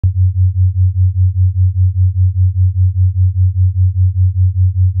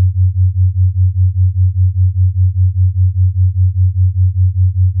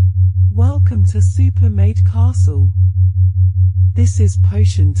not a super-made castle. This is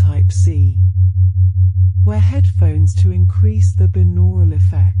potion Type C. Wear headphones to increase the binaural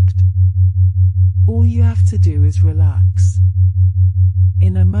effect. All you have to do is relax.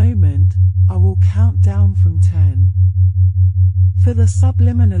 In a moment, I will count down from 10. For the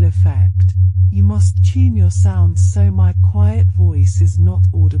subliminal effect, you must tune your sounds so my quiet voice is not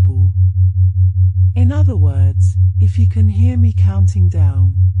audible. In other words, if you can hear me counting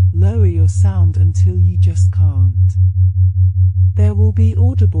down, lower your sound until you just can't. There will be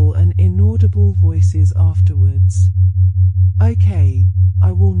audible and inaudible voices afterwards. Okay,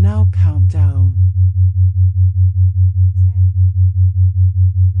 I will now count down. 10,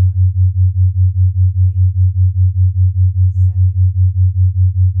 9, 8, 7,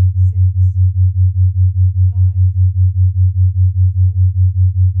 6, 5, 4,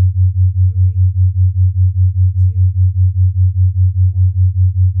 3, 2, 1.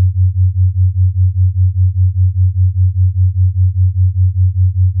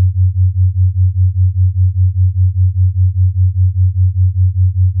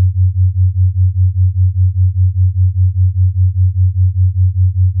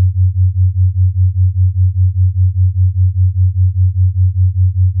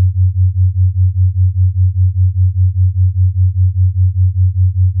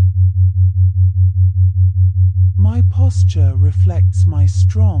 My posture reflects my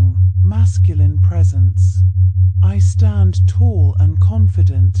strong, masculine presence. I stand tall and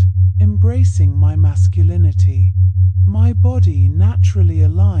confident, embracing my masculinity. My body naturally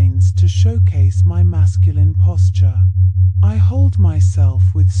aligns to showcase my masculine posture. I hold myself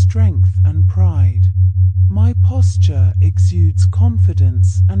with strength and pride. My posture exudes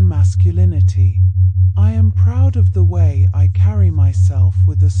confidence and masculinity. I am proud of the way I carry myself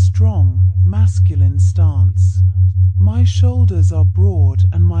with a strong, masculine stance. My shoulders are broad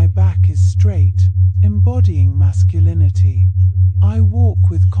and my back is straight, embodying masculinity. I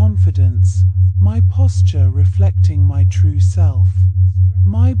walk with confidence, my posture reflecting my true self.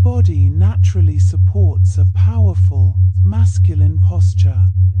 My body naturally supports a powerful, masculine posture.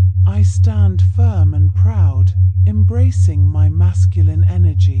 I stand firm and proud, embracing my masculine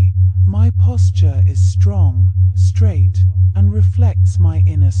energy. My posture is strong, straight, and reflects my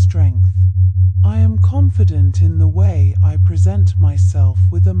inner strength. I am confident in the way I present myself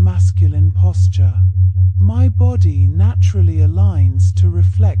with a masculine posture. My body naturally aligns to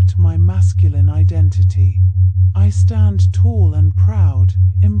reflect my masculine identity. I stand tall and proud,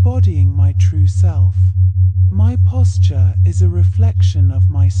 embodying my true self. My posture is a reflection of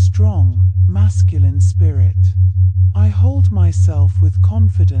my strong, masculine spirit. I hold myself with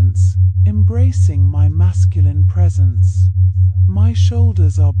confidence, embracing my masculine presence. My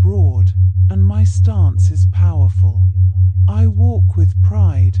shoulders are broad, and my stance is powerful. I walk with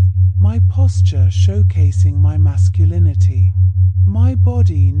pride, my posture showcasing my masculinity. My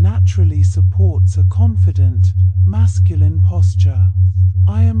body naturally supports a confident, masculine posture.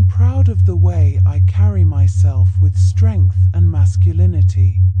 I am proud of the way I carry myself with strength and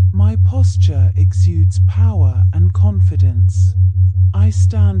masculinity. My posture exudes power and confidence. I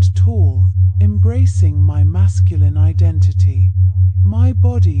stand tall, embracing my masculine identity. My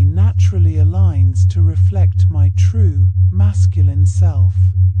body naturally aligns to reflect my true, masculine self.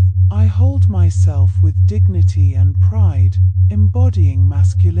 I hold myself with dignity and pride, embodying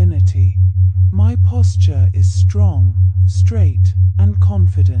masculinity. My posture is strong, straight, and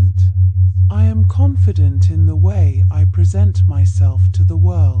confident. I am confident in the way I present myself to the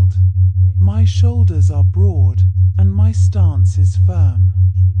world. My shoulders are broad, and my stance is firm.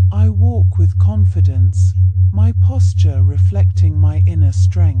 I walk with confidence, my posture reflecting my inner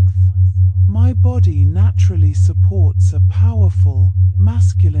strength. My body naturally supports a powerful,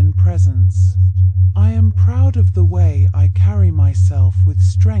 masculine presence. I am proud of the way I carry myself with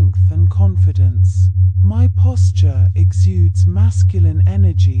strength and confidence. My posture exudes masculine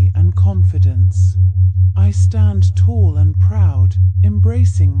energy and confidence. I stand tall and proud,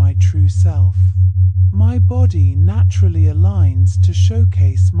 embracing my true self. My body naturally aligns to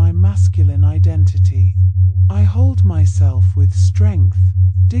showcase my masculine identity. I hold myself with strength,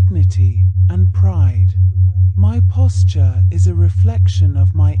 dignity, and pride. My posture is a reflection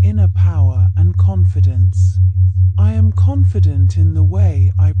of my inner power and confidence. I am confident in the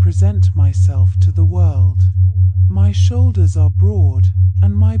way I present myself to the world. My shoulders are broad,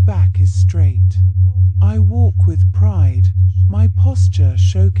 and my back is straight. I walk with pride, my posture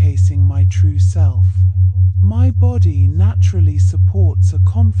showcasing my true self. My body naturally supports a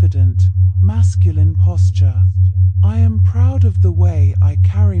confident, masculine posture. I am proud of the way I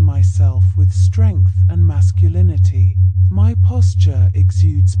carry myself with strength and masculinity. My posture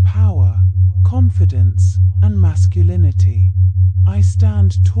exudes power, confidence, and masculinity. I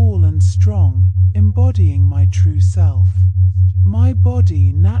stand tall and strong, embodying my true self. My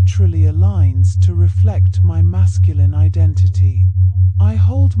body naturally aligns to reflect my masculine identity. I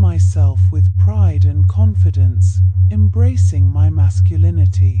hold myself with pride and confidence, embracing my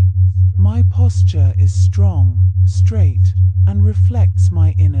masculinity. My posture is strong, straight, and reflects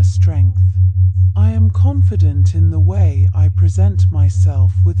my inner strength. I am confident in the way I present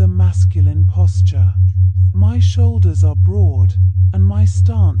myself with a masculine posture. My shoulders are broad, and my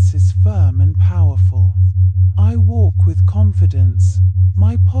stance is firm and powerful. I walk with confidence,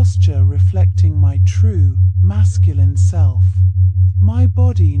 my posture reflecting my true, masculine self. My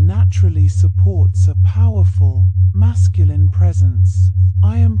body naturally supports a powerful, masculine presence.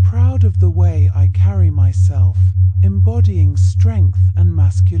 I am proud of the way I carry myself, embodying strength and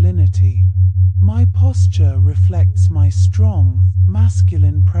masculinity. My posture reflects my strong,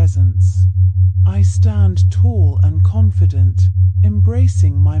 masculine presence. I stand tall and confident,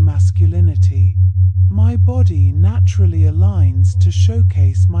 embracing my masculinity. My body naturally aligns to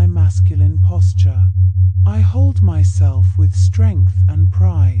showcase my masculine posture. I hold myself with strength and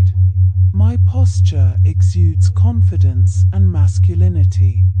pride. My posture exudes confidence and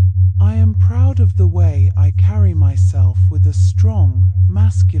masculinity. I am proud of the way I carry myself with a strong,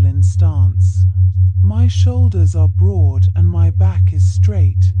 masculine stance. My shoulders are broad and my back is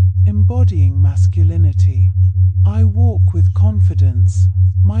straight, embodying masculinity. I walk with confidence,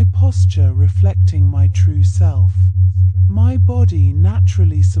 my posture reflecting my true self. My body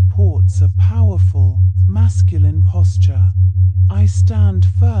naturally supports a powerful, masculine posture. I stand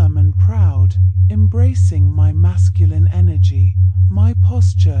firm and proud, embracing my masculine energy. My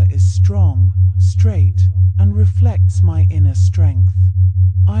posture is strong, straight, and reflects my inner strength.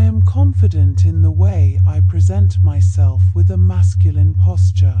 I am confident in the way I present myself with a masculine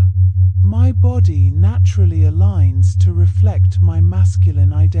posture. My body naturally aligns to reflect my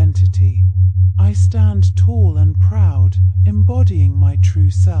masculine identity. I stand tall and proud, embodying my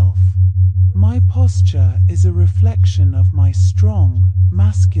true self. My posture is a reflection of my strong,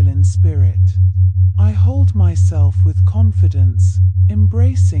 masculine spirit. I hold myself with confidence,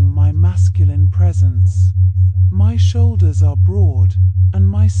 embracing my masculine presence. My shoulders are broad, and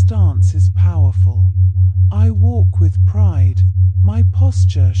my stance is powerful. I walk with pride, my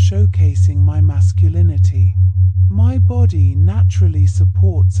posture showcasing my masculinity. My body naturally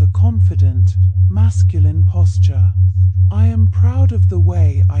supports a confident, masculine posture. I am proud of the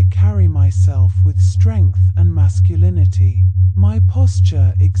way I carry myself with strength and masculinity. My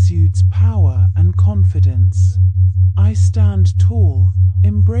posture exudes power and confidence. I stand tall,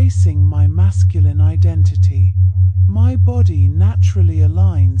 embracing my masculine identity. My body naturally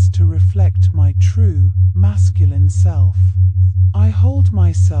aligns to reflect my true, masculine self. I hold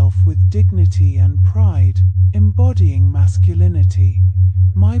myself with dignity and pride, embodying masculinity.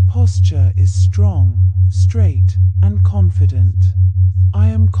 My posture is strong, straight, and confident. I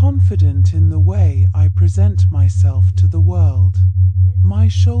am confident in the way I present myself to the world. My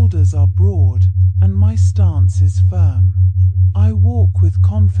shoulders are broad, and my stance is firm. I walk with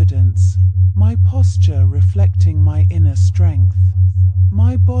confidence, my posture reflecting my inner strength.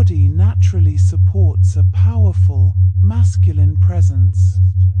 My body naturally supports a powerful, masculine presence.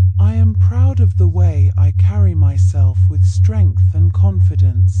 I am proud of the way I carry myself with strength and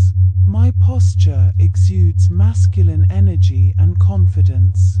confidence. My posture exudes masculine energy and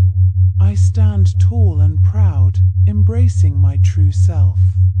confidence. I stand tall and proud, embracing my true self.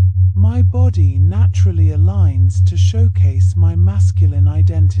 My body naturally aligns to showcase my masculine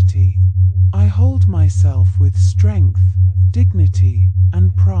identity. I hold myself with strength, dignity,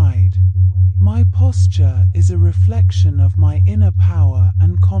 and pride. My posture is a reflection of my inner power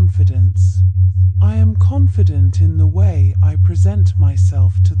and confidence. I am confident in the way I present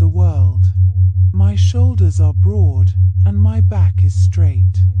myself to the world. My shoulders are broad, and my back is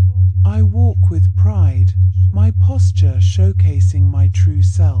straight. I walk with pride, my posture showcasing my true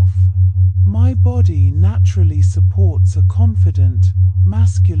self. My body naturally supports a confident,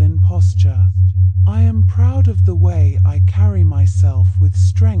 masculine posture. I am proud of the way I carry myself with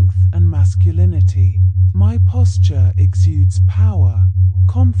strength and masculinity. My posture exudes power,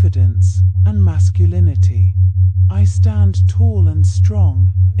 confidence, and masculinity. I stand tall and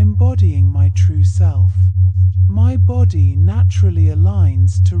strong, embodying my true self. My body naturally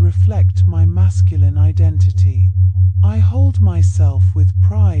aligns to reflect my masculine identity. I hold myself with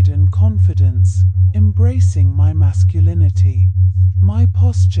pride and confidence, embracing my masculinity. My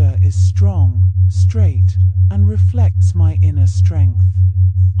posture is strong, straight, and reflects my inner strength.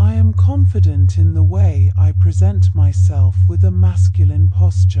 I am confident in the way I present myself with a masculine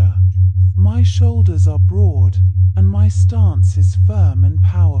posture. My shoulders are broad, and my stance is firm and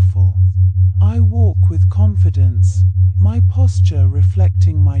powerful. I walk with confidence, my posture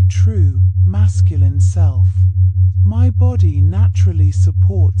reflecting my true, masculine self. My body naturally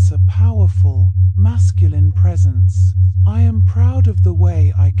supports a powerful, masculine presence. I am proud of the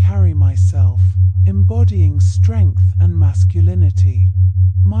way I carry myself, embodying strength and masculinity.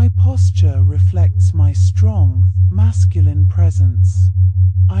 My posture reflects my strong, masculine presence.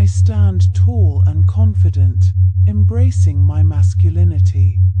 I stand tall and confident, embracing my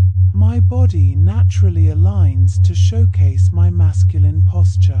masculinity. My body naturally aligns to showcase my masculine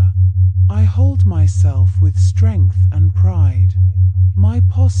posture. I hold myself with strength and pride. My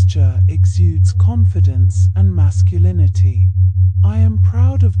posture exudes confidence and masculinity. I am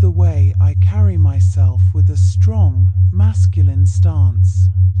proud of the way I carry myself with a strong, masculine stance.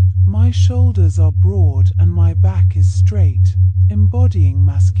 My shoulders are broad and my back is straight, embodying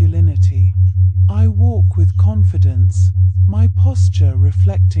masculinity. I walk with confidence, my posture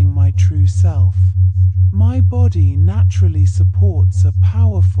reflecting my true self. My body naturally supports a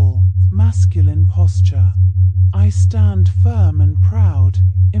powerful, masculine posture. I stand firm and proud,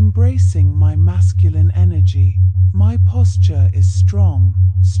 embracing my masculine energy. My posture is strong,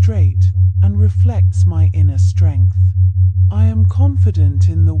 straight, and reflects my inner strength. I am confident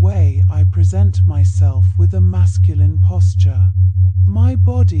in the way I present myself with a masculine posture. My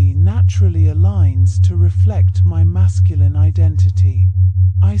body naturally aligns to reflect my masculine identity.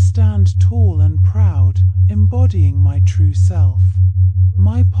 I stand tall and proud, embodying my true self.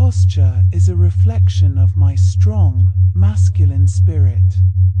 My posture is a reflection of my strong, masculine spirit.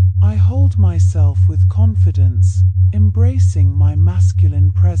 I hold myself with confidence, embracing my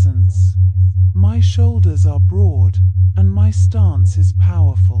masculine presence. My shoulders are broad, and my stance is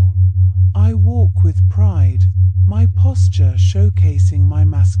powerful. I walk with pride, my posture showcasing my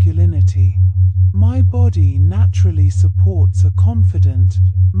masculinity. My body naturally supports a confident,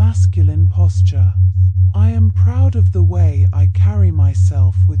 masculine posture. I am proud of the way I carry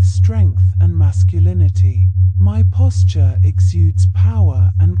myself with strength and masculinity. My posture exudes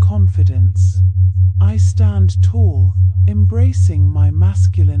power and confidence. I stand tall, embracing my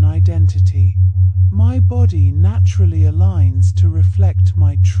masculine identity. My body naturally aligns to reflect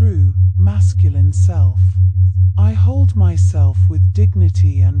my true, masculine self. I hold myself with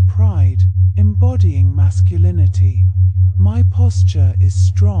dignity and pride, embodying masculinity. My posture is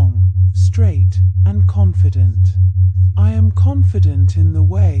strong, straight, and confident. I am confident in the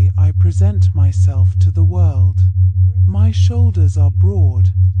way I present myself to the world. My shoulders are broad,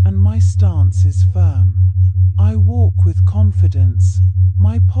 and my stance is firm. I walk with confidence,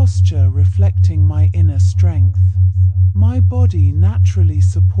 my posture reflecting my inner strength. My body naturally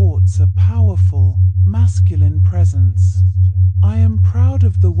supports a powerful, masculine presence. I am proud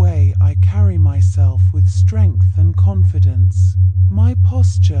of the way I carry myself with strength and confidence. My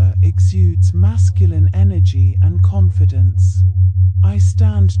posture exudes masculine energy and confidence. I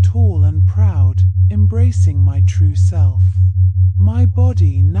stand tall and proud, embracing my true self. My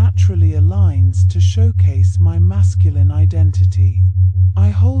body naturally aligns to showcase my masculine identity. I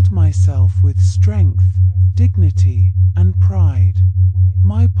hold myself with strength, dignity, and pride.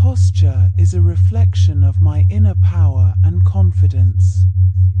 My posture is a reflection of my inner power and confidence.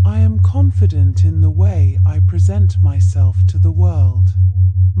 I am confident in the way I present myself to the world.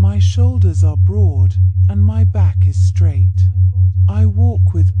 My shoulders are broad, and my back is straight. I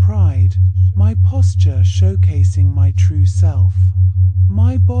walk with pride, my posture showcasing my true self.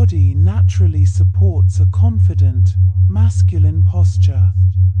 My body naturally supports a confident, masculine posture.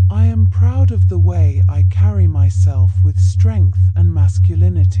 I am proud of the way I carry myself with strength and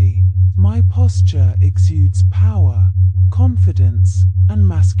masculinity. My posture exudes power, confidence, and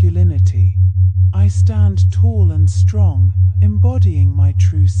masculinity. I stand tall and strong, embodying my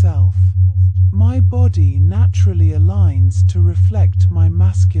true self. My body naturally aligns to reflect my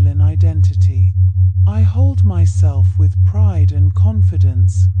masculine identity. I hold myself with pride and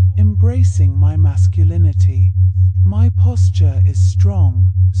confidence, embracing my masculinity. My posture is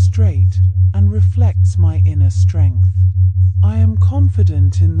strong, straight, and reflects my inner strength. I am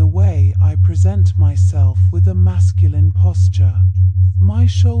confident in the way I present myself with a masculine posture. My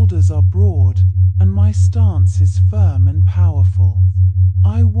shoulders are broad, and my stance is firm and powerful.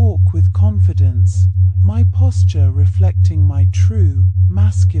 I walk with confidence, my posture reflecting my true,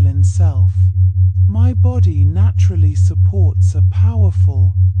 masculine self. My body naturally supports a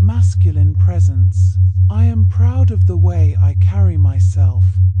powerful, masculine presence. I am proud of the way I carry myself,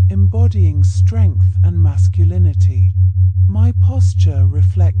 embodying strength and masculinity. My posture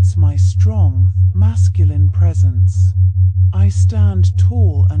reflects my strong, masculine presence. I stand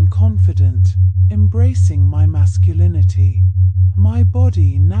tall and confident, embracing my masculinity. My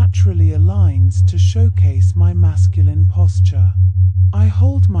body naturally aligns to showcase my masculine posture. I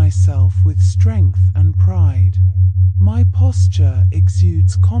hold myself with strength and pride. My posture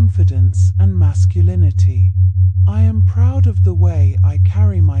exudes confidence and masculinity. I am proud of the way I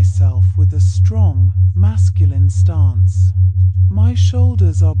carry myself with a strong, masculine stance. My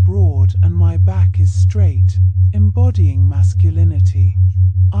shoulders are broad and my back is straight, embodying masculinity.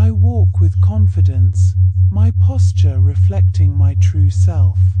 I walk with confidence, my posture reflecting my true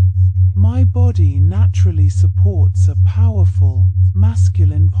self. My body naturally supports a powerful,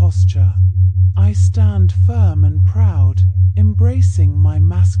 masculine posture. I stand firm and proud, embracing my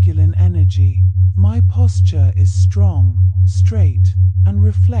masculine energy. My posture is strong, straight, and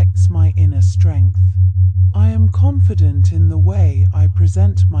reflects my inner strength. I am confident in the way I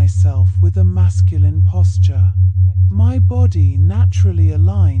present myself with a masculine posture. My body naturally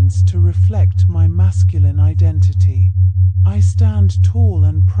aligns to reflect my masculine identity. I stand tall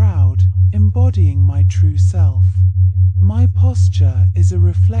and proud, embodying my true self. My posture is a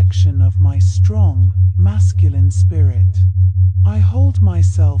reflection of my strong, masculine spirit. I hold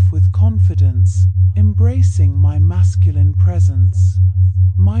myself with confidence, embracing my masculine presence.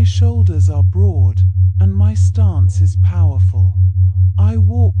 My shoulders are broad, and my stance is powerful. I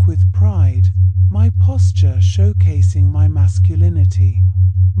walk with pride, my posture showcasing my masculinity.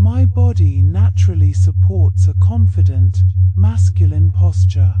 My body naturally supports a confident, masculine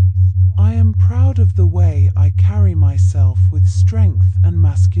posture. I am proud of the way I carry myself with strength and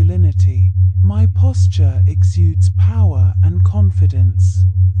masculinity. My posture exudes power and confidence.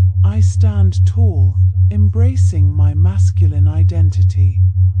 I stand tall, embracing my masculine identity.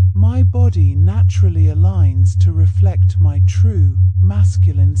 My body naturally aligns to reflect my true,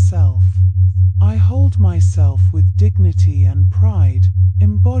 masculine self. I hold myself with dignity and pride,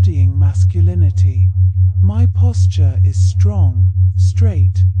 embodying masculinity. My posture is strong,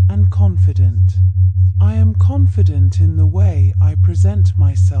 straight, and confident. I am confident in the way I present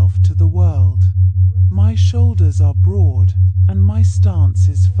myself to the world. My shoulders are broad, and my stance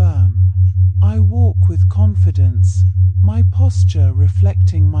is firm. I walk with confidence, my posture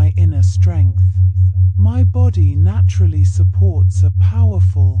reflecting my inner strength. My body naturally supports a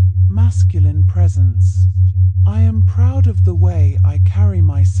powerful, masculine presence. I am proud of the way I carry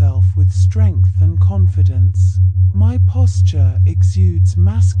myself with strength and confidence. My posture exudes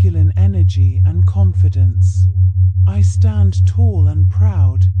masculine energy and confidence. I stand tall and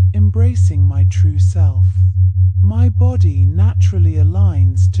proud, embracing my true self. My body naturally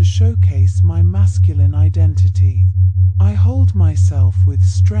aligns to showcase my masculine identity. I hold myself with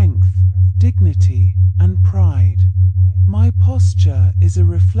strength, dignity, and pride. My posture is a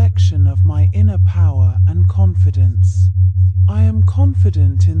reflection of my inner power and confidence. I am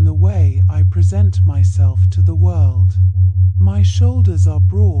confident in the way I present myself to the world. My shoulders are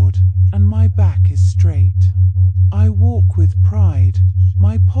broad, and my back is straight. I walk with pride,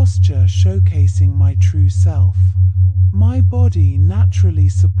 my posture showcasing my true self. My body naturally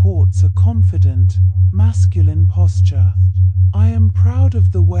supports a confident, masculine posture. I am proud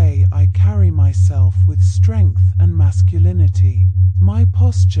of the way I carry myself with strength and masculinity. My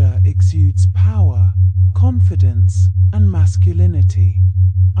posture exudes power, confidence, and masculinity.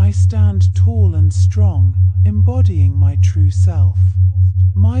 I stand tall and strong, embodying my true self.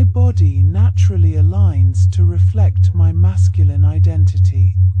 My body naturally aligns to reflect my masculine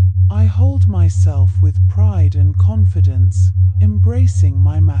identity. I hold myself with pride and confidence, embracing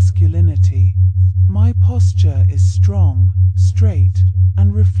my masculinity. My posture is strong, straight,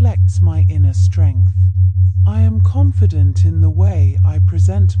 and reflects my inner strength. I am confident in the way I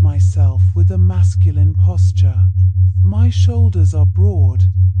present myself with a masculine posture. My shoulders are broad,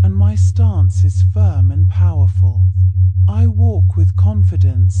 and my stance is firm and powerful. I walk with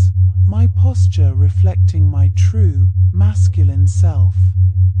confidence, my posture reflecting my true, masculine self.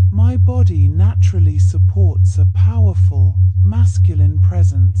 My body naturally supports a powerful, masculine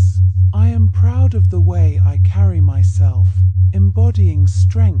presence. I am proud of the way I carry myself, embodying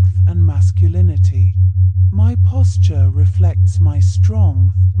strength and masculinity. My posture reflects my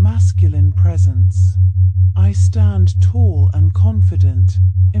strong, masculine presence. I stand tall and confident,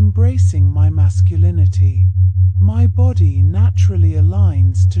 embracing my masculinity. My body naturally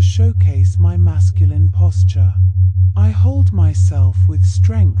aligns to to showcase my masculine posture. I hold myself with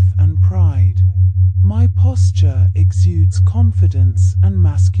strength and pride. My posture exudes confidence and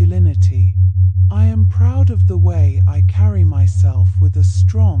masculinity. I am proud of the way I carry myself with a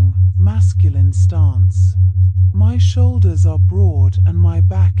strong, masculine stance. My shoulders are broad and my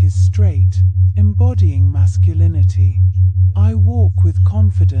back is straight, embodying masculinity. I walk with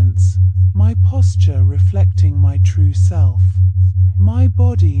confidence, my posture reflecting my true self. My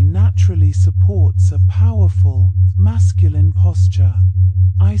body naturally supports a powerful, masculine posture.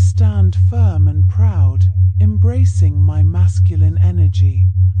 I stand firm and proud, embracing my masculine energy.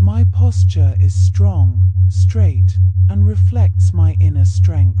 My posture is strong, straight, and reflects my inner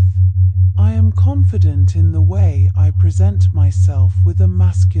strength. I am confident in the way I present myself with a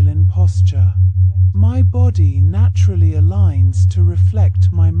masculine posture. My body naturally aligns to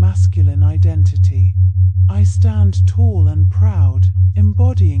reflect my masculine identity. I stand tall and proud,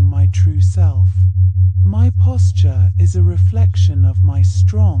 embodying my true self. My posture is a reflection of my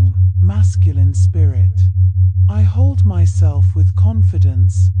strong, masculine spirit. I hold myself with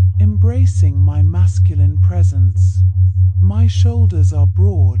confidence, embracing my masculine presence. My shoulders are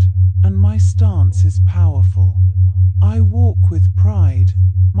broad, and my stance is powerful. I walk with pride,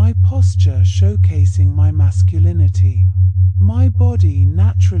 my posture showcasing my masculinity. My body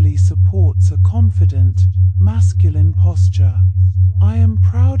naturally supports a confident, masculine posture. I am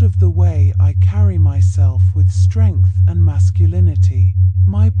proud of the way I carry myself with strength and masculinity.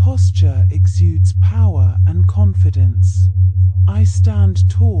 My posture exudes power and confidence. I stand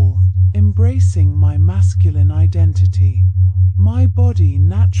tall, embracing my masculine identity. My body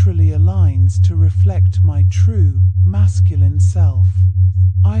naturally aligns to reflect my true, masculine self.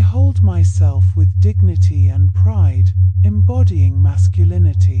 I hold myself with dignity and pride, embodying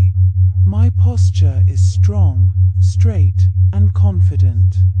masculinity. My posture is strong, straight, and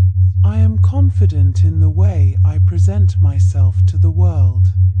confident. I am confident in the way I present myself to the world.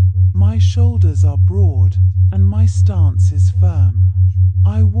 My shoulders are broad, and my stance is firm.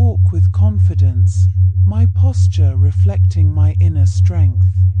 I walk with confidence, my posture reflecting my inner strength.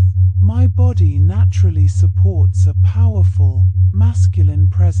 My body naturally supports a powerful, masculine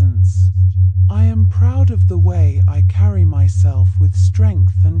presence. I am proud of the way I carry myself with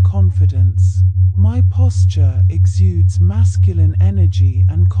strength and confidence. My posture exudes masculine energy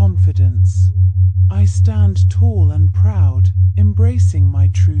and confidence. I stand tall and proud, embracing my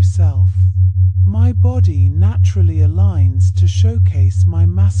true self. My body naturally aligns to showcase my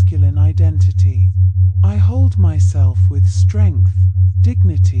masculine identity. I hold myself with strength,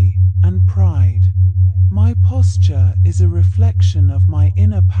 dignity, and pride. My posture is a reflection of my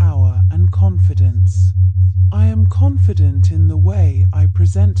inner power and confidence. I am confident in the way I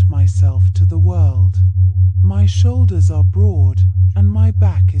present myself to the world. My shoulders are broad, and my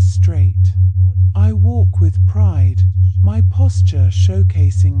back is straight. I walk with pride, my posture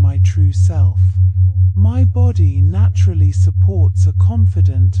showcasing my true self. My body naturally supports a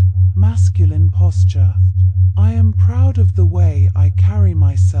confident, masculine posture. I am proud of the way I carry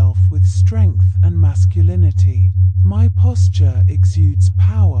myself with strength and masculinity. My posture exudes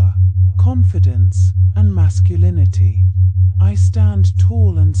power, confidence, and masculinity. I stand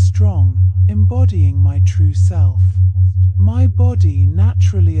tall and strong, embodying my true self. My body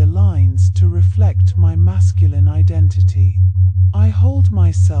naturally aligns to reflect my masculine identity. I hold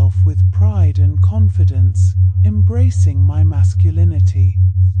myself with pride and confidence, embracing my masculinity.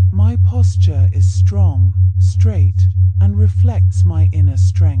 My posture is strong, straight, and reflects my inner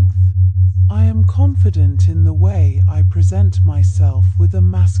strength. I am confident in the way I present myself with a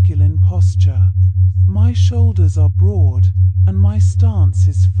masculine posture. My shoulders are broad, and my stance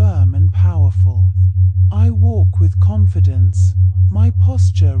is firm and powerful. I walk with confidence, my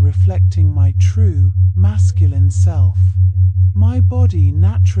posture reflecting my true, masculine self. My body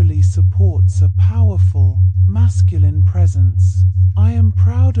naturally supports a powerful, masculine presence. I am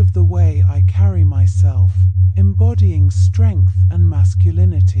proud of the way I carry myself, embodying strength and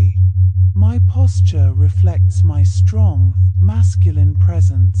masculinity. My posture reflects my strong, masculine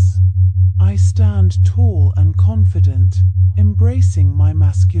presence. I stand tall and confident, embracing my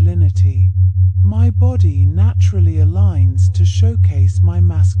masculinity. My body naturally aligns to showcase my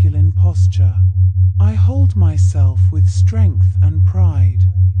masculine posture. I hold myself with strength and pride.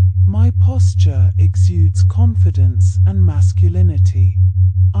 My posture exudes confidence and masculinity.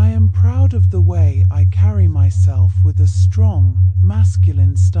 I am proud of the way I carry myself with a strong,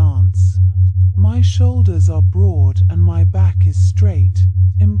 masculine stance. My shoulders are broad and my back is straight,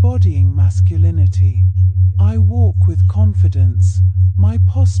 embodying masculinity. I walk with confidence, my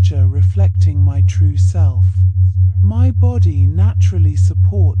posture reflecting my true self. My body naturally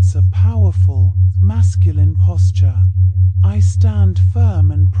supports supports a powerful, masculine posture. I stand firm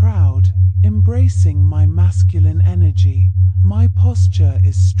and proud, embracing my masculine energy. My posture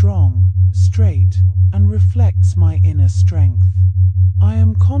is strong, straight, and reflects my inner strength. I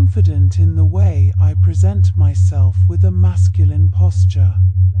am confident in the way I present myself with a masculine posture.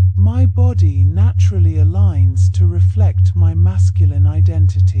 My body naturally aligns to reflect my masculine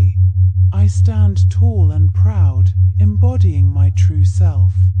identity. I stand tall and proud, embodying my true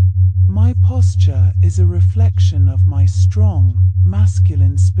self. My posture is a reflection of my strong,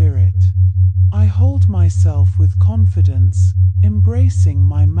 masculine spirit. I hold myself with confidence, embracing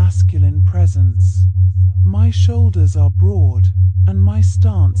my masculine presence. My shoulders are broad, and my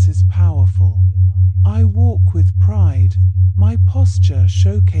stance is powerful. I walk with pride, my posture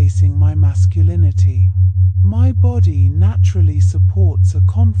showcasing my masculinity. My body naturally supports a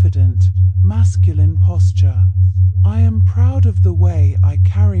confident, masculine posture. I am proud of the way I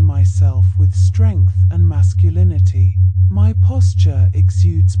carry myself with strength and masculinity. My posture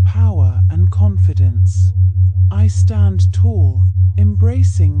exudes power and confidence. I stand tall,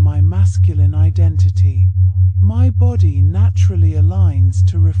 embracing my masculine identity. My body naturally aligns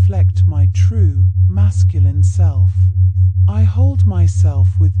to reflect my true, masculine self. I hold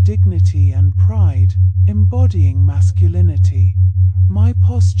myself with dignity and pride, embodying masculinity. My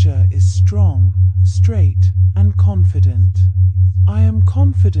posture is strong, straight, and confident. I am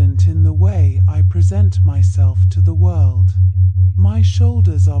confident in the way I present myself to the world. My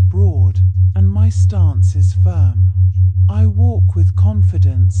shoulders are broad, and my stance is firm. I walk with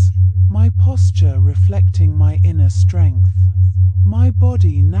confidence, my posture reflecting my inner strength. My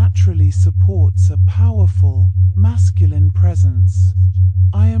body naturally supports a powerful, masculine presence.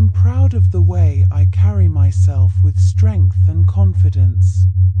 I am proud of the way I carry myself with strength and confidence.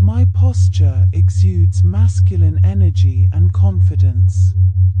 My posture exudes masculine energy and confidence.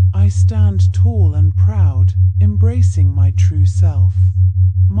 I stand tall and proud, embracing my true self.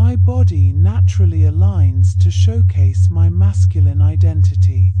 My body naturally aligns to showcase my masculine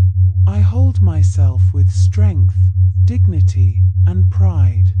identity. I hold myself with strength, dignity, and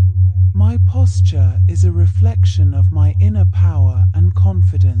pride. My posture is a reflection of my inner power and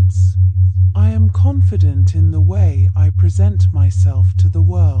confidence. I am confident in the way I present myself to the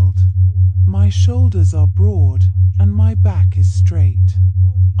world. My shoulders are broad, and my back is straight.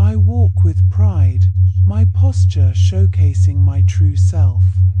 I walk with pride, my posture showcasing my true self.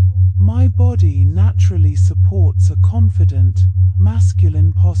 My body naturally supports a confident,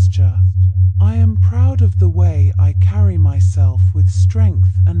 masculine posture. I am proud of the way I carry myself with strength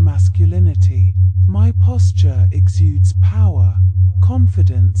and masculinity. My posture exudes power,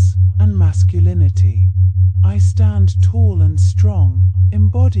 confidence, and masculinity. I stand tall and strong,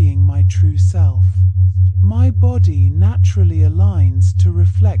 embodying my true self. My body naturally aligns to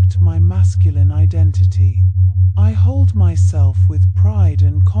reflect my masculine identity. I hold myself with pride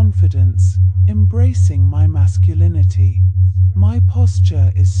and confidence, embracing my masculinity. My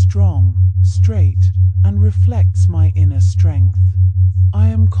posture is strong, straight, and reflects my inner strength. I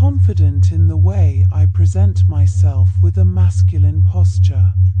am confident in the way I present myself with a masculine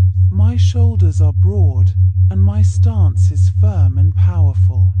posture. My shoulders are broad, and my stance is firm and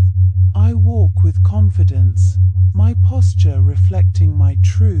powerful. I walk with confidence, my posture reflecting my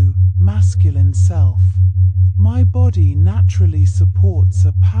true, masculine self. My body naturally supports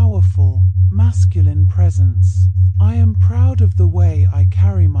a powerful, masculine presence. I am proud of the way I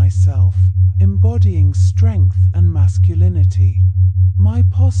carry myself, embodying strength and masculinity. My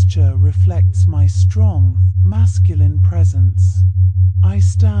posture reflects my strong, masculine presence. I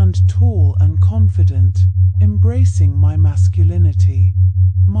stand tall and confident, embracing my masculinity.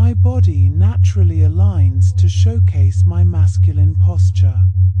 My body naturally aligns to showcase my masculine posture.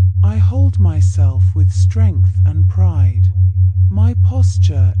 I hold myself with strength and pride. My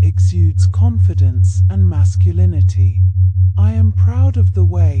posture exudes confidence and masculinity. I am proud of the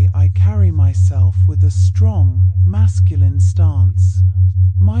way I carry myself with a strong, masculine stance.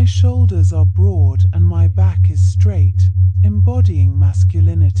 My shoulders are broad and my back is straight, embodying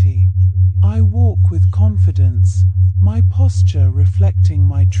masculinity. I walk with confidence, my posture reflecting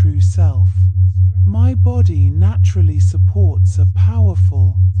my true self. My body naturally supports a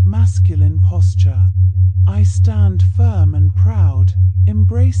powerful, masculine posture. I stand firm and proud,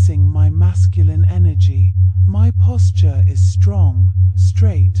 embracing my masculine energy. My posture is strong,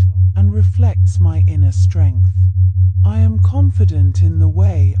 straight, and reflects my inner strength. I am confident in the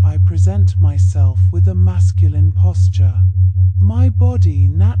way I present myself with a masculine posture. My body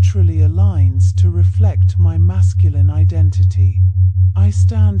naturally aligns to reflect my masculine identity. I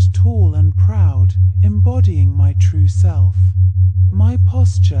stand tall and proud, embodying my true self. My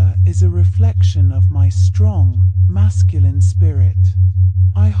posture is a reflection of my strong, masculine spirit.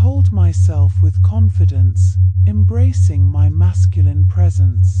 I hold myself with confidence, embracing my masculine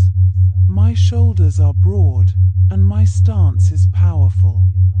presence. My shoulders are broad, and my stance is powerful.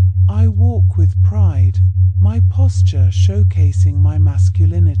 I walk with pride, my posture showcasing my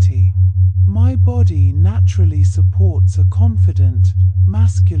masculinity. My body naturally supports a confident,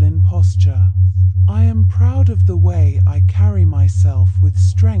 masculine posture. I am proud of the way I carry myself with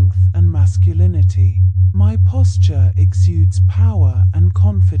strength and masculinity. My posture exudes power and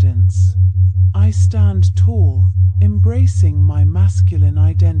confidence. I stand tall, embracing my masculine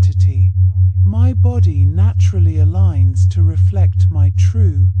identity. My body naturally aligns to reflect my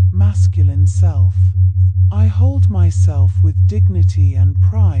true, masculine self. I hold myself with dignity and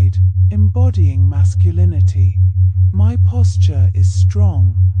pride, embodying masculinity. My posture is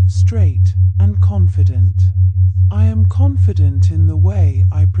strong, straight, and confident. I am confident in the way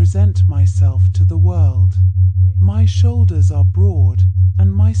I present myself to the world. My shoulders are broad,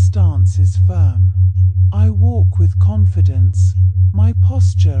 and my stance is firm. I walk with confidence, my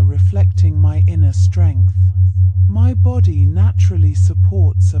posture reflecting my inner strength. My body naturally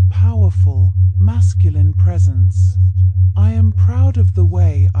supports a powerful, masculine presence. I am proud of the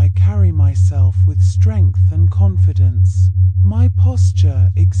way I carry myself with strength and confidence. My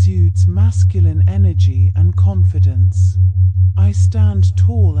posture exudes masculine energy and confidence. I stand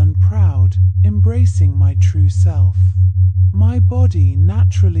tall and proud, embracing my true self. My body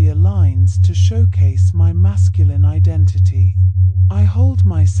naturally aligns to showcase my masculine identity. I hold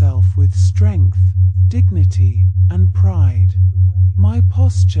myself with strength, dignity, and pride. My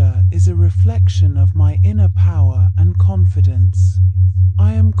posture is a reflection of my inner power and confidence.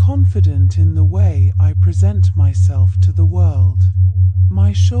 I am confident in the way I present myself to the world.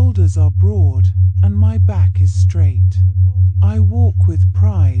 My shoulders are broad, and my back is straight. I walk with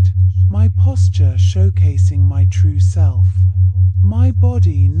pride, my posture showcasing my true self. My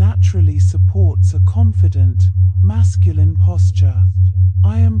body naturally supports a confident, masculine posture.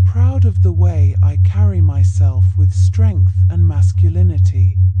 I am proud of the way I carry myself with strength and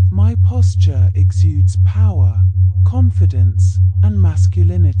masculinity. My posture exudes power, confidence, and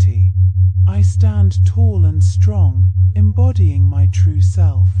masculinity. I stand tall and strong, embodying my true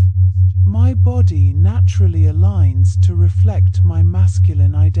self. My body naturally aligns to reflect my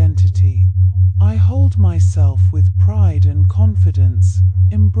masculine identity. I hold myself with pride and confidence,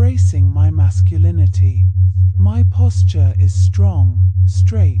 embracing my masculinity. My posture is strong,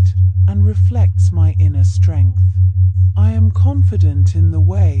 straight, and reflects my inner strength. I am confident in the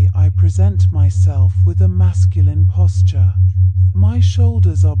way I present myself with a masculine posture. My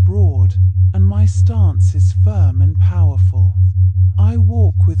shoulders are broad, and my stance is firm and powerful. I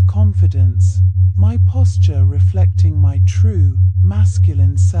walk with confidence, my posture reflecting my true,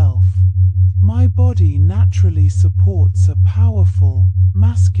 masculine self. My body naturally supports a powerful,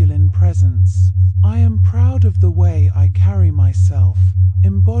 masculine presence. I am proud of the way I carry myself,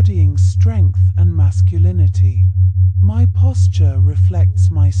 embodying strength and masculinity. My posture reflects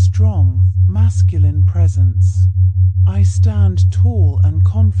my strong, masculine presence. I stand tall and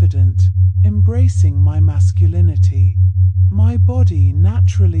confident, embracing my masculinity. My body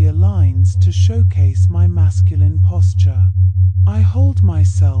naturally aligns to showcase my masculine posture. I hold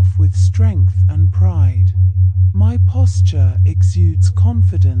myself with strength and pride. My posture exudes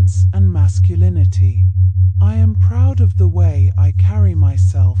confidence and masculinity. I am proud of the way I carry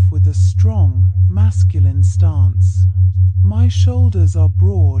myself with a strong, masculine stance. My shoulders are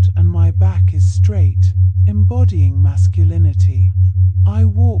broad and my back is straight, embodying masculinity. I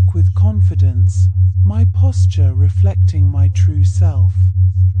walk with confidence, my posture reflecting my true self.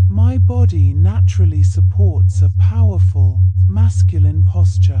 My body naturally supports a powerful, masculine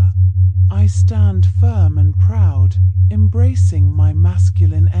posture. I stand firm and proud, embracing my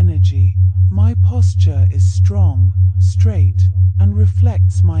masculine energy. My posture is strong, straight, and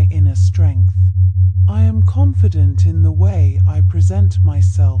reflects my inner strength. I am confident in the way I present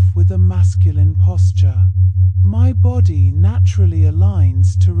myself with a masculine posture. My body naturally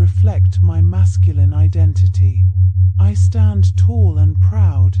aligns to reflect my masculine identity. I stand tall and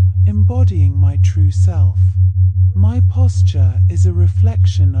proud, embodying my true self. My posture is a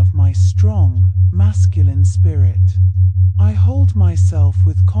reflection of my strong, masculine spirit. I hold myself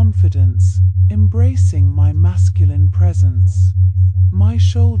with confidence, embracing my masculine presence. My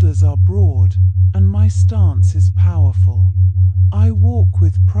shoulders are broad, and my stance is powerful. I walk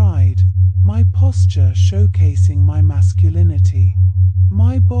with pride, my posture showcasing my masculinity.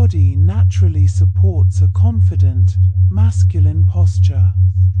 My body naturally supports a confident, masculine posture.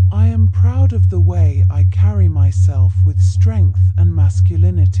 I am proud of the way I carry myself with strength and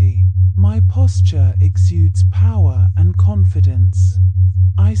masculinity. My posture exudes power and confidence.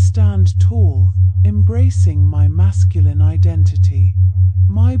 I stand tall, embracing my masculine identity.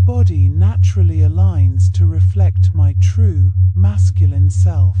 My body naturally aligns to reflect my true, masculine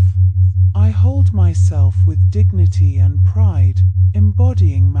self. I hold myself with dignity and pride,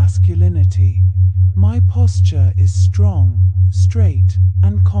 embodying masculinity. My posture is strong, straight,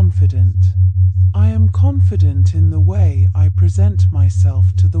 and confident. I am confident in the way I present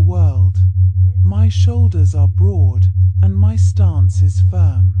myself to the world. My shoulders are broad, and my stance is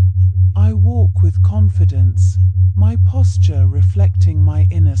firm. I walk with confidence, my posture reflecting my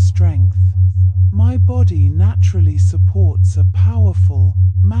inner strength. My body naturally supports a powerful,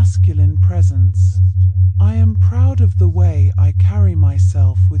 masculine presence. I am proud of the way I carry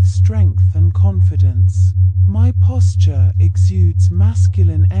myself with strength and confidence. My posture exudes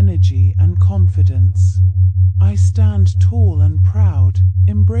masculine energy and confidence. I stand tall and proud,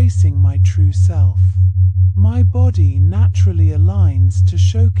 embracing my true self. My body naturally aligns to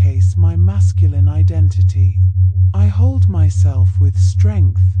showcase my masculine identity. I hold myself with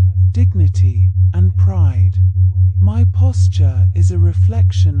strength, dignity, and pride. My posture is a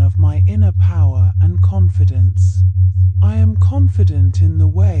reflection of my inner power and confidence. I am confident in the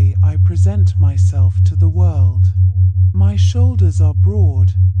way I present myself to the world. My shoulders are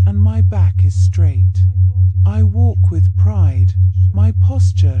broad, and my back is straight. I walk with pride, my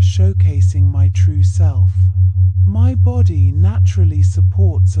posture showcasing my true self. My body naturally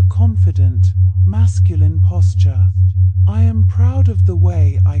supports a confident, masculine posture. I am proud of the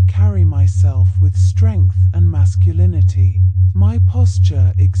way I carry myself with strength and masculinity. My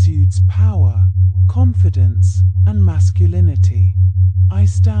posture exudes power, confidence, and masculinity. I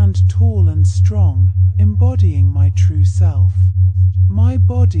stand tall and strong, embodying my true self. My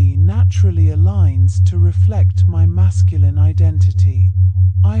body naturally aligns to reflect my masculine identity.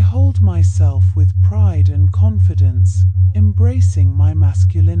 I hold myself with pride and confidence, embracing my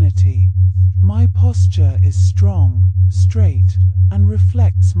masculinity. My posture is strong, straight, and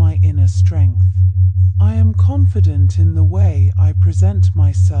reflects my inner strength. I am confident in the way I present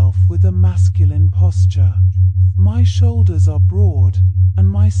myself with a masculine posture. My shoulders are broad, and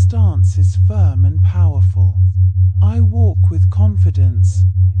my stance is firm and powerful. I walk with confidence,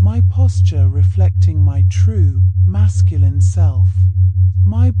 my posture reflecting my true, masculine self.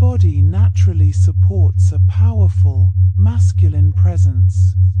 My body naturally supports a powerful, masculine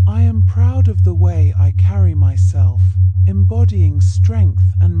presence. I am proud of the way I carry myself, embodying strength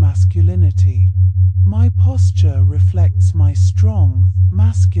and masculinity. My posture reflects my strong,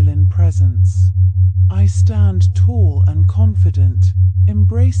 masculine presence. I stand tall and confident,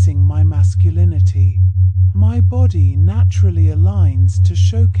 embracing my masculinity. My body naturally aligns to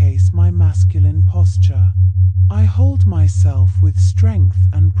showcase my masculine posture. I hold myself with strength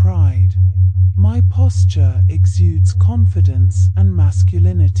and pride. My posture exudes confidence and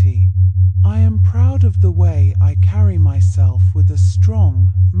masculinity. I am proud of the way I carry myself with a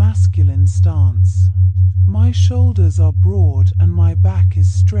strong, masculine stance. My shoulders are broad and my back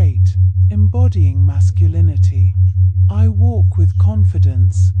is straight, embodying masculinity. I walk with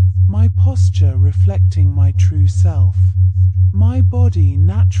confidence, my posture reflecting my true self. My body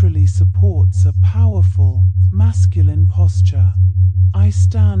naturally supports a powerful, masculine posture. I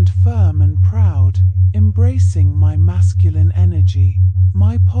stand firm and proud, embracing my masculine energy.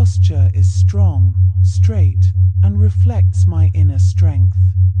 My posture is strong, straight, and reflects my inner strength.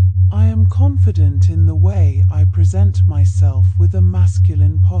 I am confident in the way I present myself with a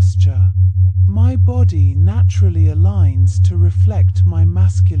masculine posture. My body naturally aligns to reflect my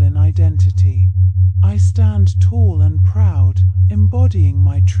masculine identity. I stand tall and proud, embodying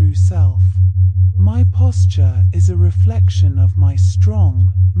my true self. My posture is a reflection of my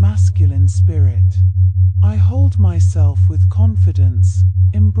strong, masculine spirit. I hold myself with confidence,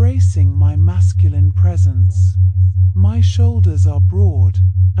 embracing my masculine presence. My shoulders are broad,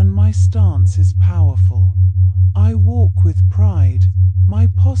 and my stance is powerful. I walk with pride, my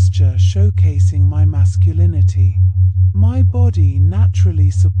posture showcasing my masculinity. My body naturally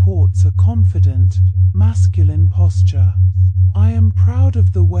supports a confident, masculine posture. I am proud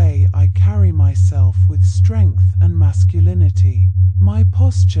of the way I carry myself with strength and masculinity. My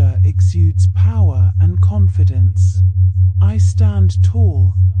posture exudes power and confidence. I stand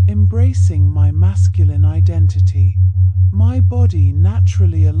tall, embracing my masculine identity. My body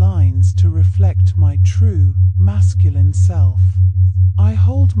naturally aligns to reflect my true, masculine self. I hold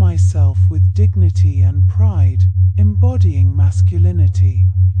hold myself with dignity and pride, embodying masculinity.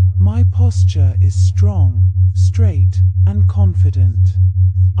 My posture is strong, straight, and confident.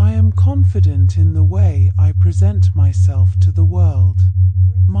 I am confident in the way I present myself to the world.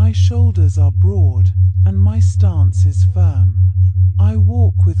 My shoulders are broad, and my stance is firm. I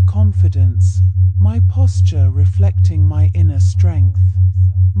walk with confidence, my posture reflecting my inner strength.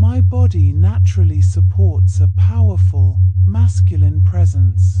 My body naturally supports a powerful, masculine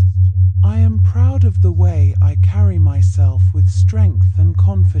presence. I am proud of the way I carry myself with strength and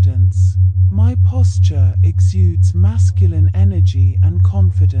confidence. My posture exudes masculine energy and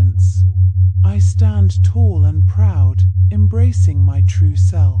confidence. I stand tall and proud, embracing my true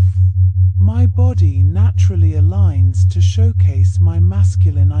self. My body naturally aligns to showcase my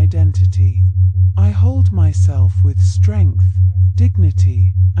masculine identity. I hold myself with strength,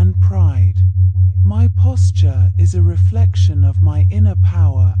 dignity, and pride. My posture is a reflection of my inner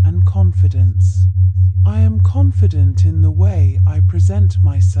power and confidence. I am confident in the way I present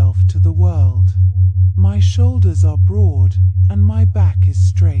myself to the world. My shoulders are broad, and my back is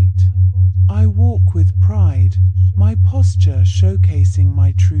straight. I walk with pride, my posture showcasing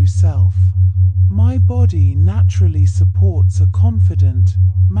my true self. My body naturally supports a confident,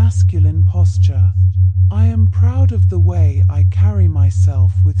 masculine posture. I am proud of the way I carry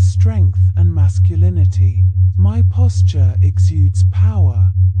myself with strength and masculinity. My posture exudes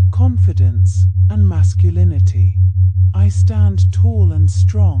power, confidence, and masculinity. I stand tall and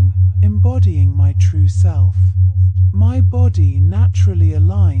strong, embodying my true self. My body naturally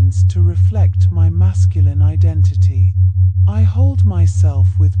aligns to reflect my masculine identity. I hold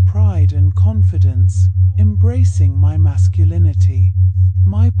myself with pride and confidence, embracing my masculinity.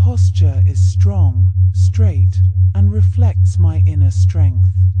 My posture is strong, straight, and reflects my inner strength.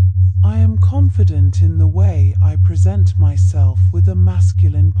 I am confident in the way I present myself with a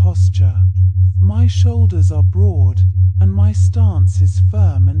masculine posture. My shoulders are broad, and my stance is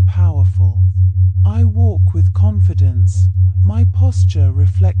firm and powerful. I walk with confidence, my posture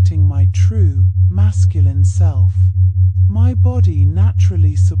reflecting my true, masculine self. My body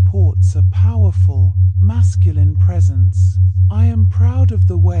naturally supports a powerful, masculine presence. I am proud of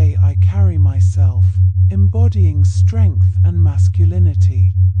the way I carry myself, embodying strength and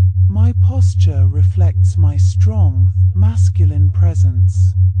masculinity. My posture reflects my strong, masculine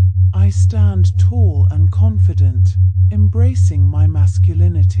presence. I stand tall and confident, embracing my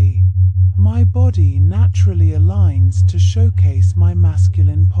masculinity. My body naturally aligns to showcase my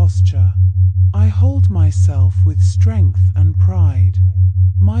masculine posture. I hold myself with strength and pride.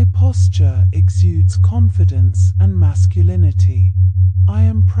 My posture exudes confidence and masculinity. I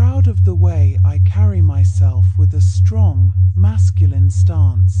am proud of the way I carry myself with a strong, masculine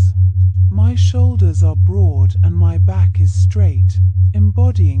stance. My shoulders are broad and my back is straight,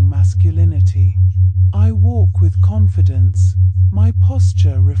 embodying masculinity. I walk with confidence, my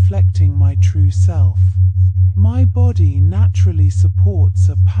posture reflecting my true self. My body naturally supports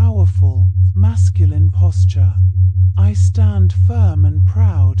a powerful, masculine posture. I stand firm and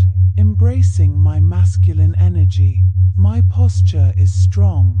proud, embracing my masculine energy. My posture is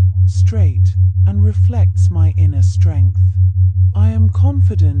strong, straight, and reflects my inner strength. I am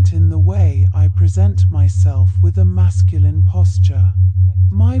confident in the way I present myself with a masculine posture.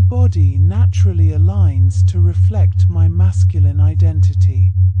 My body naturally aligns to reflect my masculine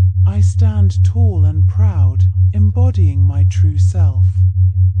identity. I stand tall and proud, embodying my true self.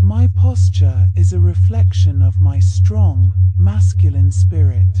 My posture is a reflection of my strong, masculine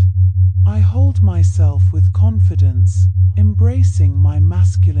spirit. I hold myself with confidence, embracing my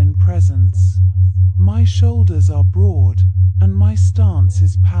masculine presence. My shoulders are broad, and my stance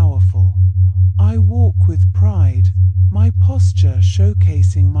is powerful. I walk with pride, my posture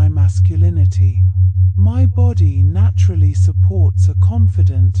showcasing my masculinity. My body naturally supports a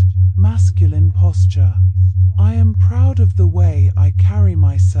confident, masculine posture. I am proud of the way I carry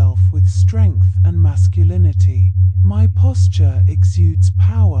myself with strength and masculinity. My posture exudes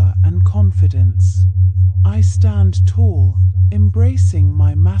power and confidence. I stand tall, embracing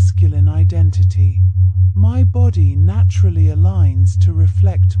my masculine identity. My body naturally aligns to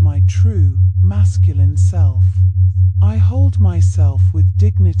reflect my true, masculine self. I hold myself with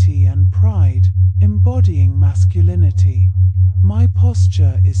dignity and pride, embodying masculinity. My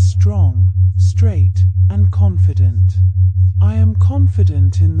posture is strong, straight, and confident. I am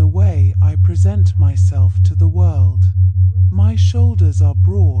confident in the way I present myself to the world. My shoulders are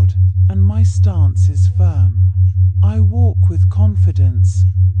broad, and my stance is firm. I walk with confidence,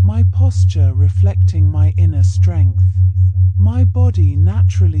 my posture reflecting my inner strength. My body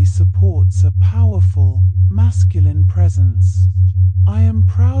naturally supports a powerful, masculine presence. I am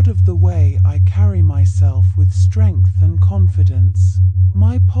proud of the way I carry myself with strength and confidence.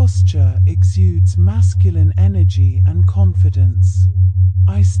 My posture exudes masculine energy and confidence.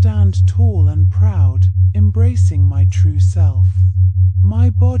 I stand tall and proud, embracing my true self. My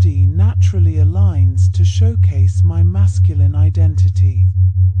body naturally aligns to showcase my masculine identity.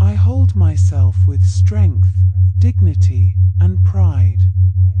 I hold myself with strength, dignity, and pride.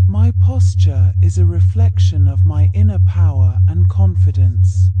 My posture is a reflection of my inner power and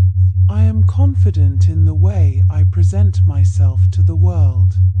confidence. I am confident in the way I present myself to the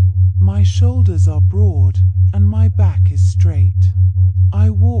world. My shoulders are broad, and my back is straight. I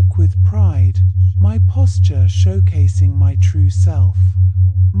walk with pride, my posture showcasing my true self.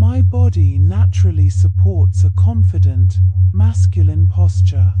 My body naturally supports a confident, masculine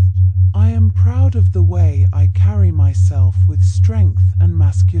posture. I am proud of the way I carry myself with strength and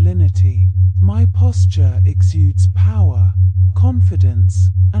masculinity. My posture exudes power, confidence,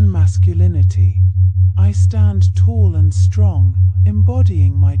 and masculinity. I stand tall and strong,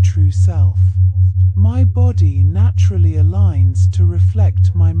 embodying my true self. My body naturally aligns to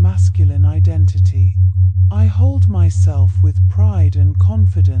reflect my masculine identity. I hold myself with pride and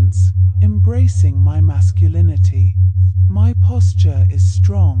confidence, embracing my masculinity. My posture is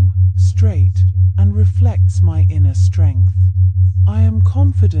strong, straight, and reflects my inner strength. I am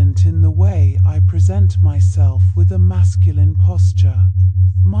confident in the way I present myself with a masculine posture.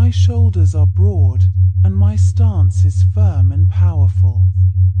 My shoulders are broad, and my stance is firm and powerful.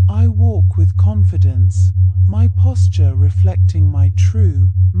 I walk with confidence, my posture reflecting my true,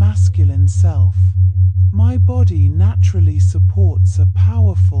 masculine self. My body naturally supports a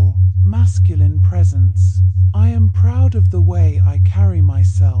powerful, masculine presence. I am proud of the way I carry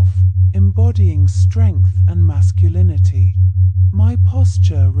myself, embodying strength and masculinity. My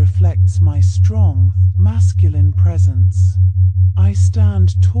posture reflects my strong, masculine presence. I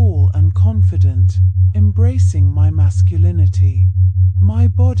stand tall and confident, embracing my masculinity. My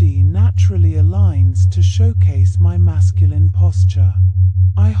body naturally aligns to showcase my masculine posture.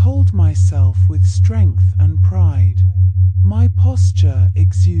 I hold myself with strength and pride. My posture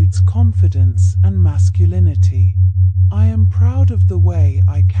exudes confidence and masculinity. I am proud of the way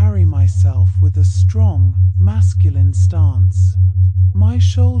I carry myself with a strong, masculine stance. My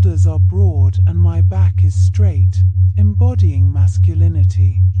shoulders are broad and my back is straight, embodying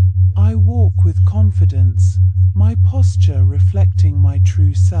masculinity. I walk with confidence, my posture reflecting my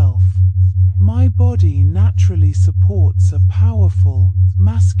true self. My body naturally supports a powerful,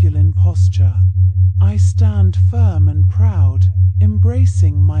 masculine posture. I stand firm and proud,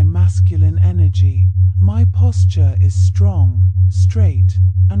 embracing my masculine energy. My posture is strong, straight,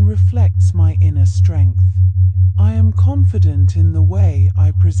 and reflects my inner strength. I am confident in the way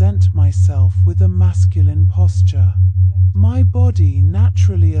I present myself with a masculine posture. My body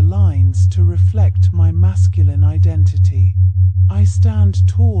naturally aligns to reflect my masculine identity. I stand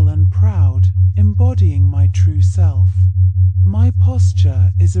tall and proud, embodying my true self. My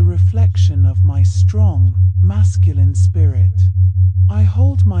posture is a reflection of my strong, masculine spirit. I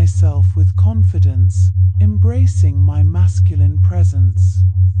hold myself with confidence, embracing my masculine presence.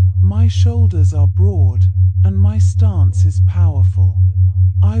 My shoulders are broad, and my stance is powerful.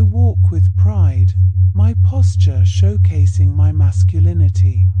 I walk with pride, my posture showcasing my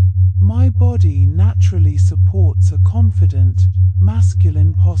masculinity. My body naturally supports a confident,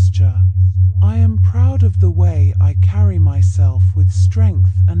 masculine posture. I am proud of the way I carry myself with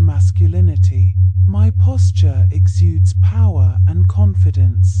strength and masculinity. My posture exudes power and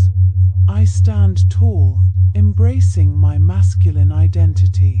confidence. I stand tall, embracing my masculine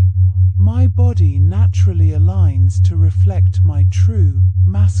identity. My body naturally aligns to reflect my true,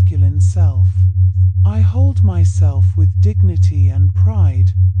 masculine self. I hold myself with dignity and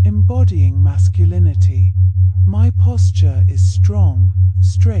pride, embodying masculinity. My posture is strong,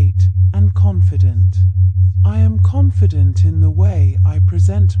 straight, and confident. I am confident in the way I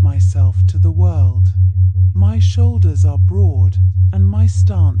present myself to the world. My shoulders are broad, and my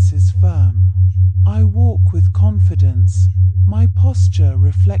stance is firm. I walk with confidence, my posture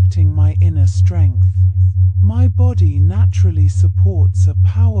reflecting my inner strength. My body naturally supports a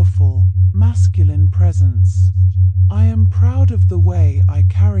powerful, masculine presence. I am proud of the way I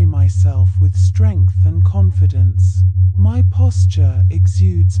carry myself with strength and confidence. My posture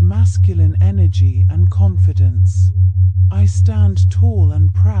exudes masculine energy and confidence. I stand tall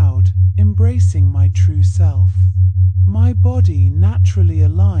and proud, embracing my true self. My body naturally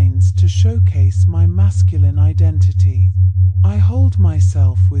aligns to showcase my masculine identity. I hold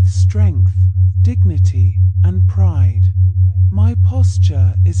myself with strength, dignity, and pride. My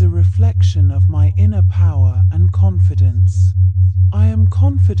posture is a reflection of my inner power and confidence. I am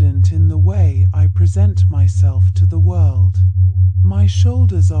confident in the way I present myself to the world. My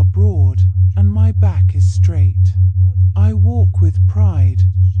shoulders are broad, and my back is straight. I walk with pride,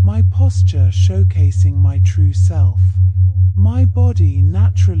 my posture showcasing my true self. My body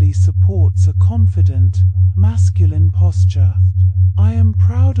naturally supports a confident, masculine posture. I am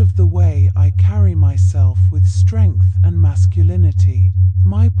proud of the way I carry myself with strength and masculinity.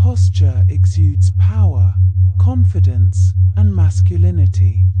 My posture exudes power, confidence, and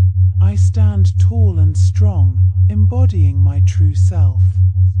masculinity. I stand tall and strong, embodying my true self.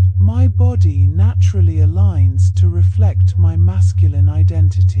 My body naturally aligns to reflect my masculine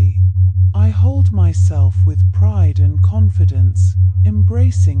identity. I hold myself with pride and confidence,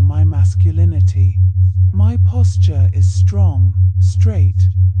 embracing my masculinity. My posture is strong, straight,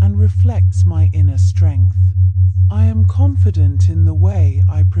 and reflects my inner strength. I am confident in the way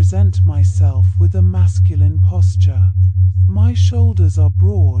I present myself with a masculine posture. My shoulders are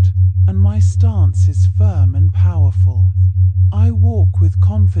broad, and my stance is firm and powerful. I walk with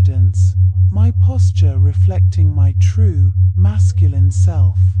confidence, my posture reflecting my true, masculine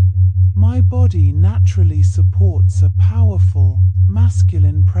self. My body naturally supports a powerful,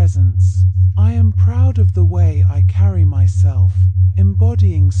 masculine presence. I am proud of the way I carry myself,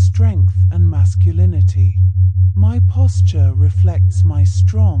 embodying strength and masculinity. My posture reflects my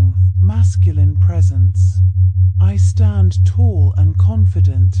strong, masculine presence. I stand tall and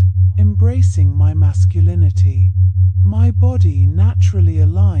confident, embracing my masculinity. My body naturally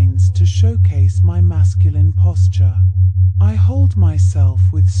aligns to showcase my masculine posture. I hold myself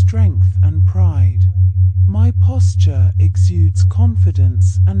with strength and pride. My posture exudes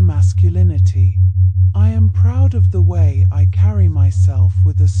confidence and masculinity. I am proud of the way I carry myself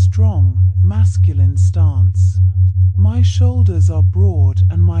with a strong, masculine stance. My shoulders are broad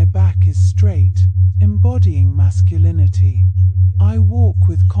and my back is straight, embodying masculinity. I walk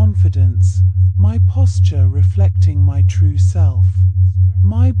with confidence, my posture reflecting my true self.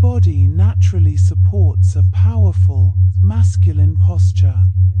 My body naturally supports a powerful, masculine posture.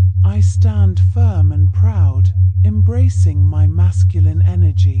 I stand firm and proud, embracing my masculine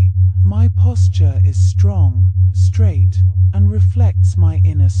energy. My posture is strong, straight, and reflects my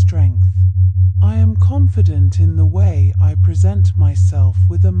inner strength. I am confident in the way I present myself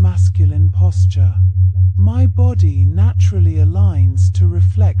with a masculine posture. My body naturally aligns to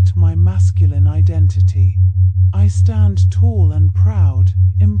reflect my masculine identity. I stand tall and proud,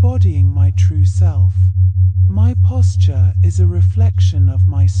 embodying my true self. My posture is a reflection of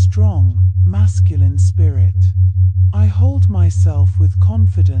my strong, masculine spirit. I hold myself with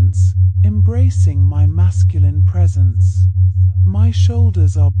confidence, embracing my masculine presence. My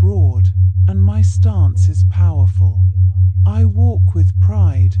shoulders are broad, and my stance is powerful. I walk with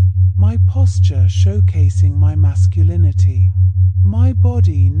pride, my posture showcasing my masculinity. My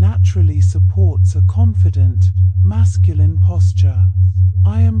body naturally supports a confident, masculine posture.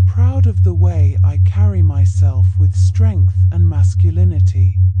 I am proud of the way I carry myself with strength and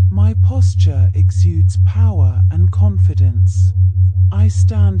masculinity. My posture exudes power and confidence. I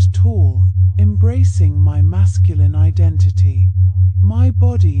stand tall, embracing my masculine identity. My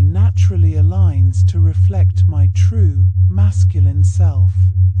body naturally aligns to reflect my true, masculine self.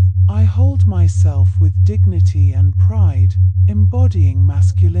 I hold myself with dignity and pride, embodying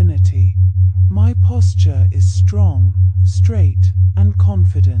masculinity. My posture is strong, straight, and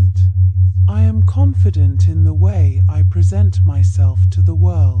confident. I am confident in the way I present myself to the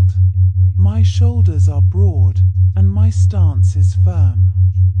world. My shoulders are broad, and my stance is firm.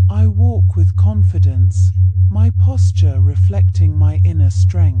 I walk with confidence, my posture reflecting my inner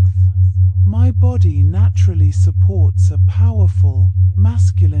strength. My body naturally supports a powerful,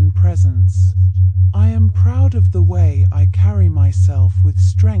 masculine presence. I am proud of the way I carry myself with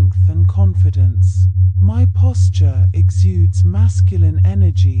strength and confidence. My posture exudes masculine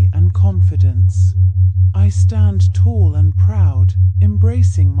energy and confidence. I stand tall and proud,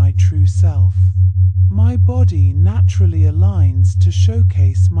 embracing my true self. My body naturally aligns to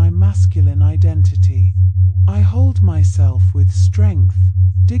showcase my masculine identity. I hold myself with strength,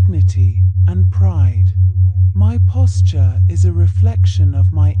 dignity, and pride. My posture is a reflection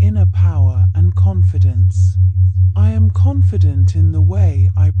of my inner power and confidence. I am confident in the way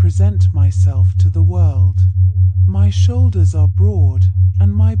I present myself to the world. My shoulders are broad,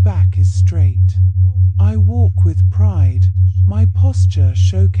 and my back is straight. I walk with pride, my posture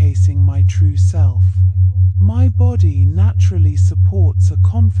showcasing my true self. My body naturally supports a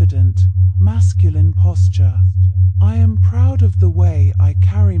confident, masculine posture. I am proud proud of the way I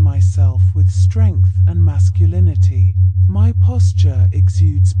carry myself with strength and masculinity. My posture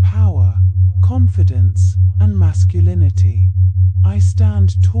exudes power, confidence, and masculinity. I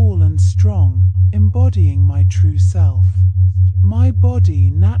stand tall and strong, embodying my true self. My body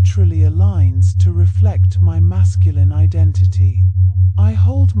naturally aligns to reflect my masculine identity. I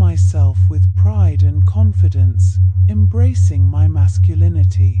hold myself with pride and confidence, embracing my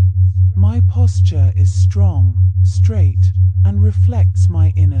masculinity. My posture is strong, straight, and reflects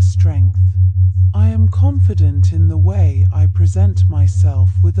my inner strength. I am confident in the way I present myself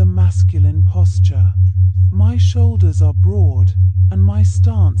with a masculine posture. My shoulders are broad, and my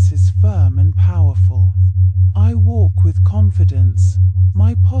stance is firm and powerful. I walk with confidence,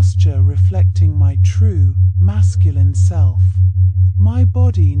 my posture reflecting my true, masculine self. My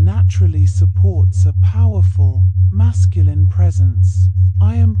body naturally supports a powerful, masculine presence.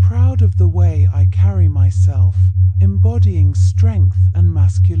 I am proud of the way I carry myself, embodying strength and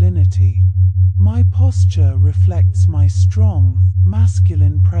masculinity. My posture reflects my strong,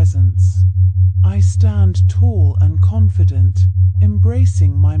 masculine presence. I stand tall and confident,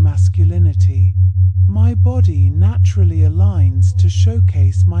 embracing my masculinity. My body naturally aligns to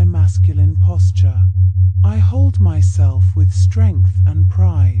showcase my masculine posture. I hold myself with strength and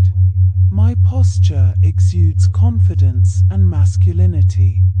pride. My posture exudes confidence and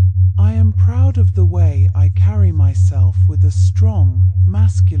masculinity. I am proud of the way I carry myself with a strong,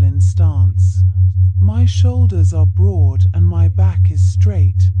 masculine stance. My shoulders are broad and my back is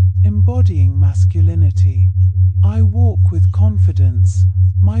straight, embodying masculinity. I walk with confidence,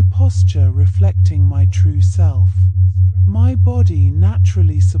 my posture reflecting my true self. My body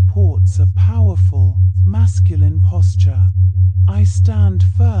naturally supports a powerful, masculine posture. I stand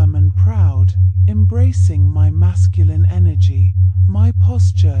firm and proud, embracing my masculine energy. My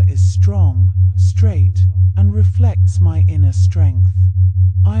posture is strong, straight, and reflects my inner strength.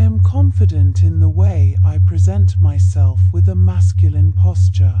 I am confident in the way I present myself with a masculine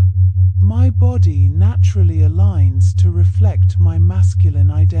posture. My body naturally aligns to reflect my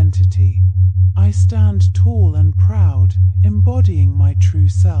masculine identity. I stand tall and proud, embodying my true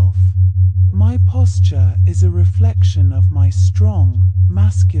self. My posture is a reflection of my strong,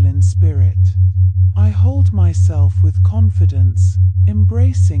 masculine spirit. I hold myself with confidence,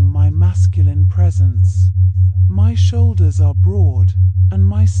 embracing my masculine presence. My shoulders are broad, and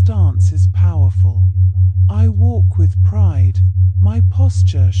my stance is powerful. I walk with pride, my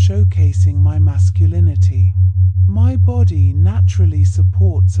posture showcasing my masculinity. My body naturally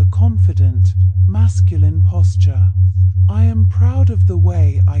supports a confident, masculine posture. I am proud of the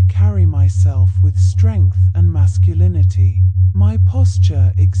way I carry myself with strength and masculinity. My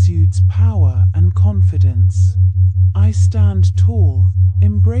posture exudes power and confidence. I stand tall,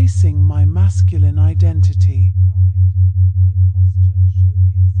 embracing my masculine identity.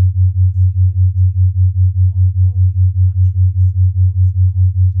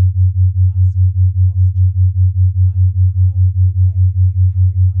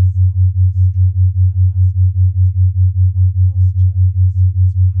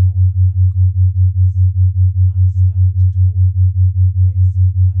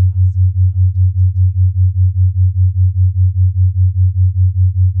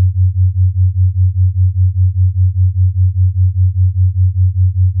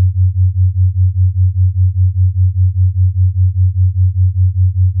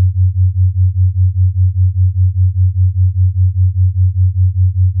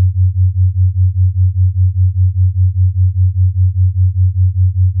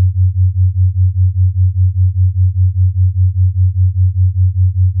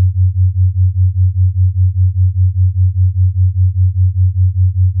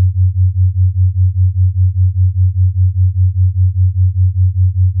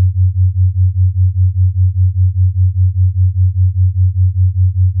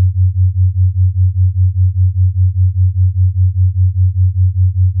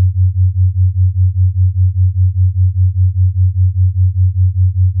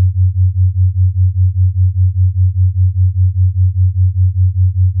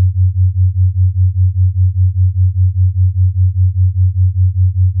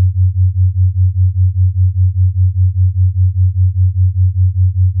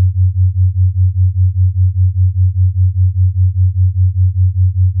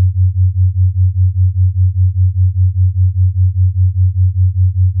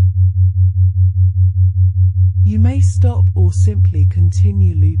 You may stop or simply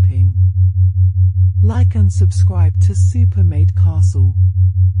continue looping. Like and subscribe to Supermade Castle,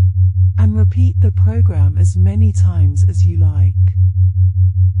 and repeat the program as many times as you like.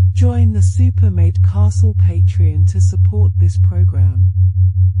 Join the Supermade Castle Patreon to support this program.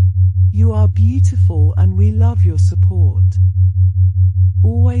 You are beautiful and we love your support.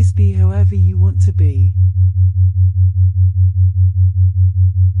 Always be whoever you want to be.